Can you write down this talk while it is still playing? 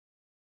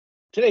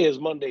Today is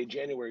Monday,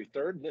 January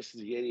 3rd, and this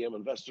is the atADM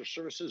Investor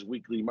Services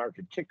Weekly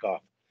Market Kickoff.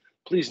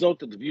 Please note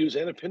that the views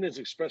and opinions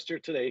expressed here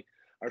today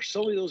are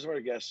solely those of our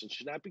guests and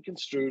should not be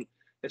construed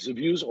as the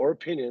views or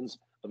opinions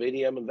of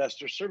atADM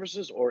Investor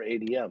Services or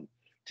atADM.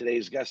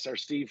 Today's guests are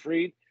Steve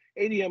Freed,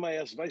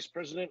 atADMIS Vice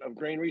President of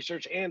Grain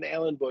Research, and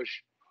Alan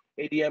Bush,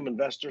 atADM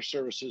Investor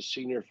Services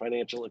Senior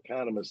Financial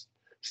Economist.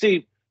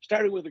 Steve,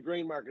 starting with the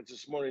grain markets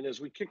this morning, as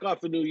we kick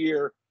off the new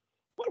year,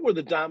 what were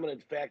the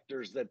dominant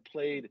factors that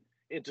played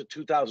into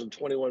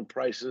 2021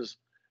 prices,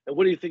 and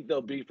what do you think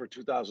they'll be for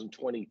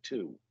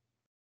 2022?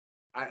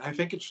 I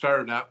think it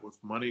started out with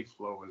money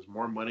flow as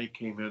more money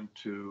came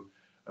into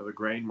the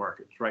grain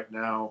markets. Right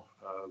now,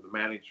 the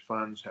managed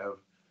funds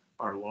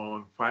are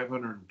long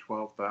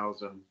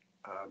 512,000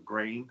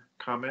 grain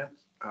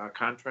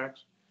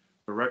contracts.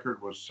 The record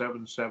was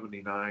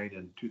 779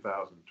 in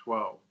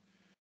 2012.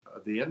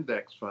 The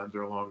index funds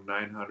are long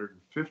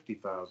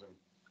 950,000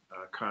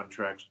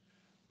 contracts.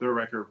 Their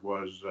record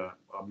was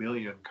 1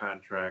 million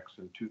contracts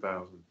in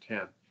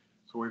 2010.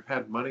 So we've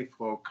had money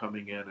flow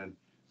coming in, and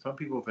some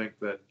people think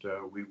that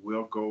we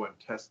will go and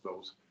test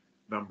those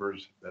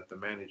numbers that the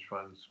managed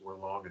funds were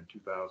long in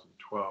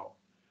 2012.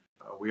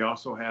 We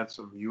also had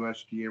some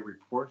USDA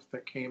reports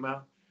that came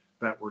out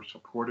that were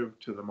supportive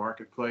to the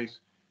marketplace.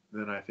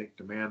 Then I think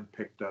demand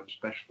picked up,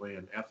 especially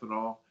in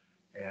ethanol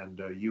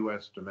and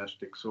U.S.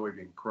 domestic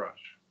soybean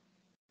crush.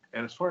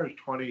 And as far as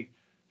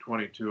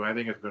 2022, I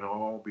think it's going to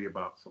all be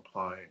about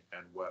supply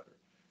and weather.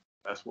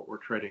 That's what we're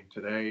trading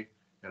today,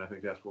 and I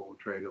think that's what we'll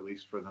trade at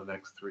least for the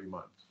next 3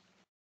 months.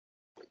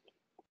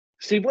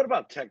 Steve, what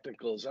about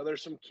technicals? Are there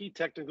some key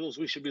technicals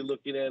we should be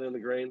looking at in the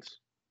grains?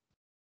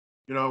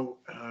 You know,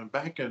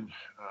 back in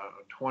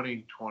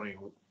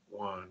 2021,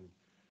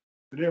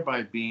 the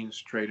nearby beans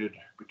traded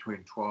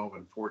between $12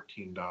 and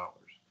 $14.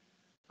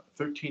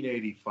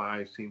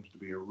 $13.85 seems to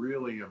be a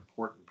really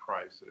important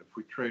price that if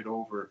we trade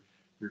over,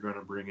 you're going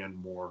to bring in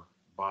more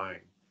buying.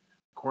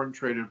 Corn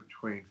traded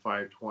between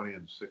 $5.20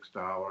 and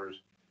 $6.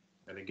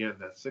 And again,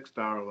 that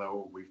 $6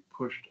 level, we've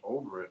pushed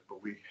over it,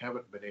 but we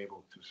haven't been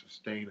able to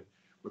sustain it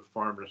with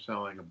farmers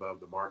selling above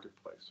the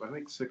marketplace. So I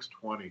think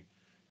 $6.20 is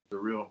a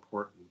real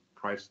important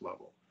price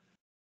level.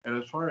 And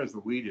as far as the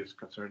wheat is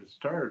concerned, it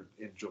started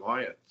in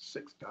July at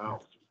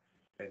 $6,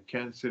 and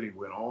Kansas City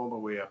went all the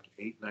way up to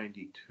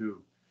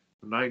 $8.92.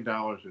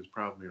 $9 is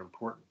probably an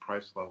important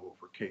price level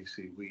for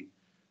KC wheat.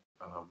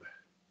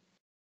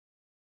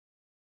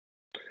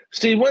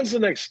 Steve, when's the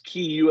next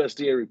key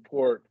USDA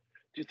report?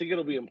 Do you think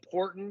it'll be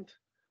important?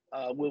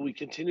 Will we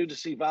continue to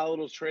see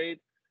volatile trade?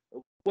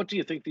 What do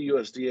you think the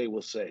USDA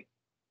will say?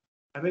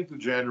 I think the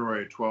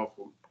January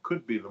 12th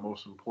could be the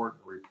most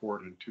important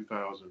report in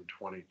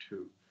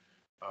 2022.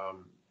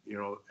 You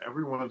know,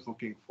 everyone's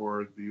looking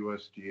for the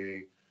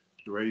USDA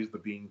to raise the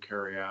bean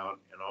carryout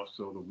and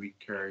also the wheat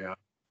carryout.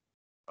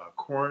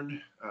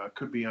 Corn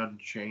could be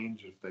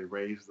unchanged if they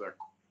raise their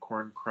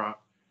corn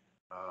crop,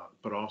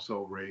 but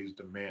also raise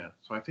demand.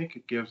 So I think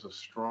it gives a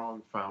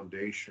strong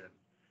foundation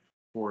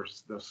for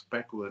the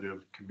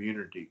speculative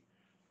community.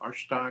 Our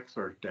stocks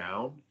are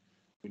down.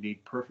 We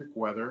need perfect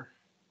weather.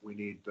 We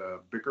need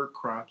bigger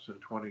crops in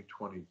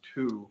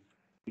 2022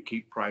 to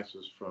keep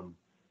prices from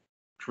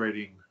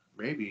trading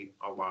maybe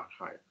a lot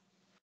higher.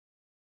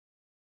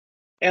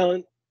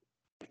 Alan,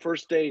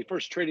 first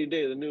trading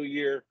day of the new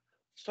year.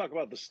 Let's talk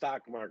about the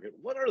stock market.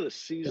 What are the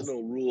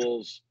seasonal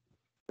rules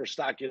for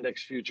stock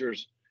index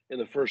futures in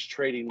the first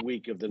trading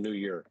week of the new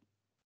year?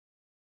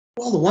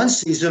 Well, the one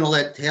seasonal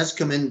that has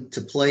come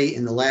into play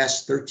in the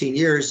last 13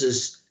 years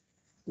is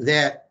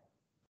that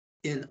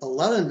in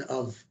 11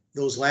 of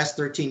those last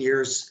 13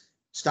 years,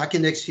 stock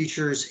index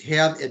futures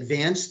have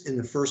advanced in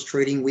the first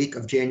trading week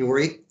of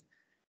January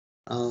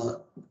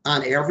on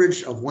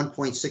average of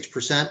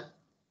 1.6%.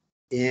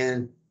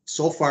 And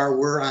so far,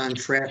 we're on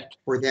track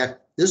for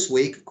that this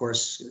week. Of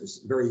course, it's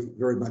very,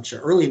 very much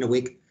early in the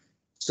week.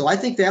 So I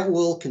think that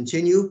will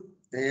continue.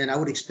 And I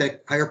would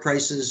expect higher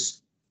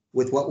prices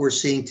with what we're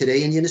seeing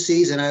today in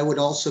indices. And I would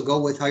also go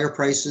with higher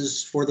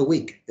prices for the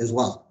week as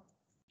well.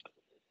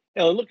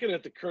 Alan, looking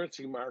at the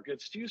currency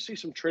markets, do you see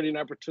some trading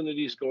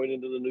opportunities going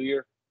into the new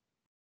year?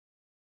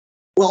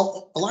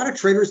 Well, a lot of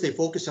traders, they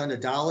focus on the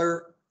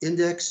dollar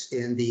index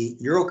and the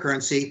euro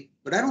currency,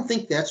 but I don't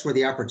think that's where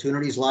the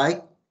opportunities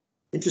lie.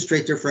 Interest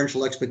rate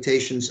differential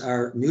expectations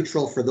are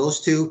neutral for those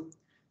two,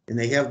 and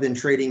they have been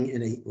trading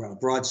in a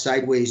broad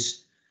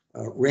sideways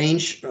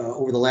range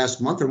over the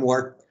last month or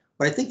more.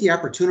 But I think the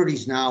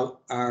opportunities now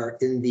are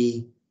in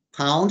the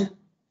pound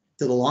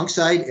to the long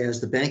side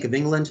as the Bank of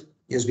England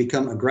has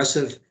become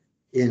aggressive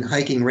in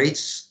hiking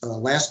rates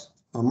last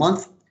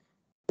month.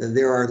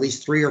 There are at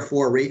least 3 or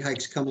 4 rate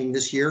hikes coming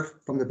this year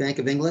from the Bank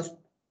of England.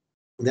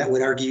 That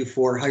would argue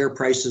for higher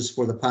prices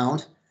for the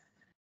pound.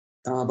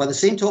 By the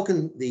same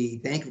token, the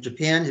Bank of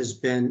Japan has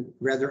been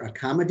rather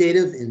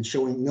accommodative in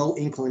showing no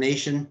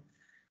inclination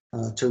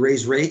to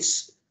raise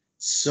rates.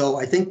 So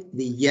I think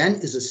the yen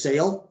is a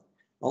sale.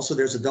 Also,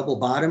 there's a double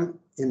bottom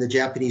in the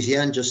Japanese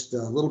yen, just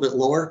a little bit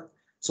lower.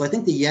 So I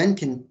think the yen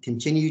can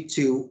continue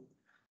to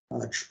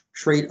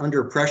trade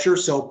under pressure.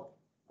 So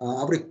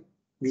I would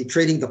be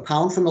trading the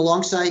pound from the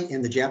long side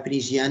and the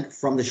Japanese yen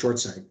from the short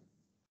side.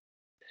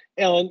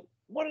 Alan,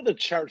 what are the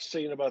charts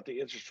saying about the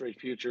interest rate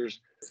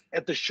futures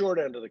at the short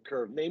end of the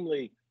curve,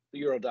 namely the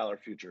euro dollar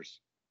futures?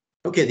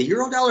 Okay, the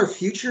euro dollar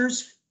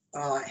futures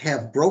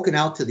have broken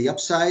out to the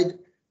upside.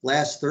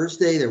 Last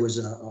Thursday, there was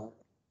a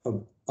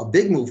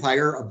big move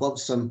higher above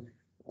some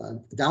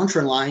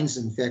downtrend lines.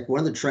 In fact, one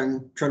of the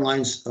trend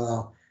lines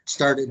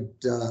started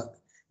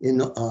in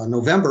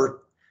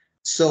November.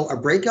 So a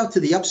breakout to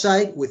the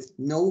upside with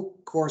no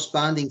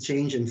corresponding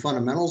change in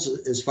fundamentals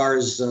as far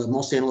as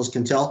most analysts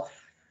can tell.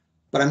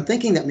 But I'm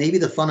thinking that maybe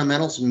the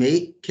fundamentals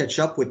may catch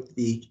up with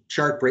the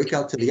chart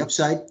breakout to the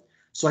upside.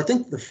 So I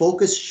think the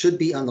focus should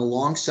be on the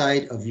long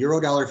side of euro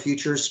dollar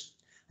futures,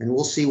 and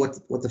we'll see what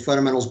the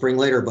fundamentals bring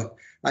later. But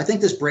I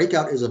think this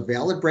breakout is a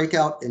valid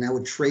breakout, and I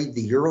would trade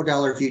the euro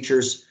dollar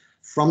futures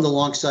from the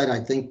long side. I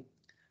think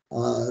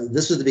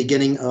this is the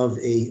beginning of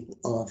a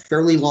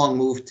fairly long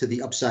move to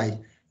the upside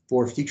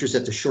for futures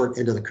at the short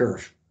end of the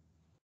curve.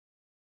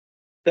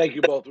 Thank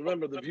you both.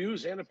 Remember, the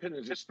views and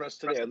opinions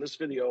expressed today on this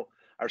video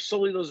are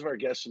solely those of our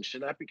guests and should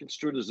not be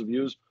construed as the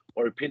views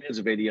or opinions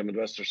of ADM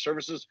Investor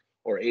Services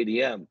or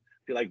ADM.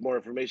 If you'd like more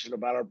information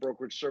about our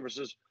brokerage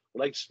services,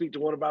 would like to speak to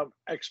one of our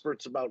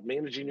experts about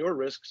managing your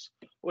risks,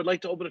 or would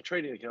like to open a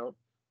trading account,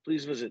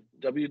 please visit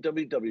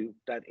www.admis.com.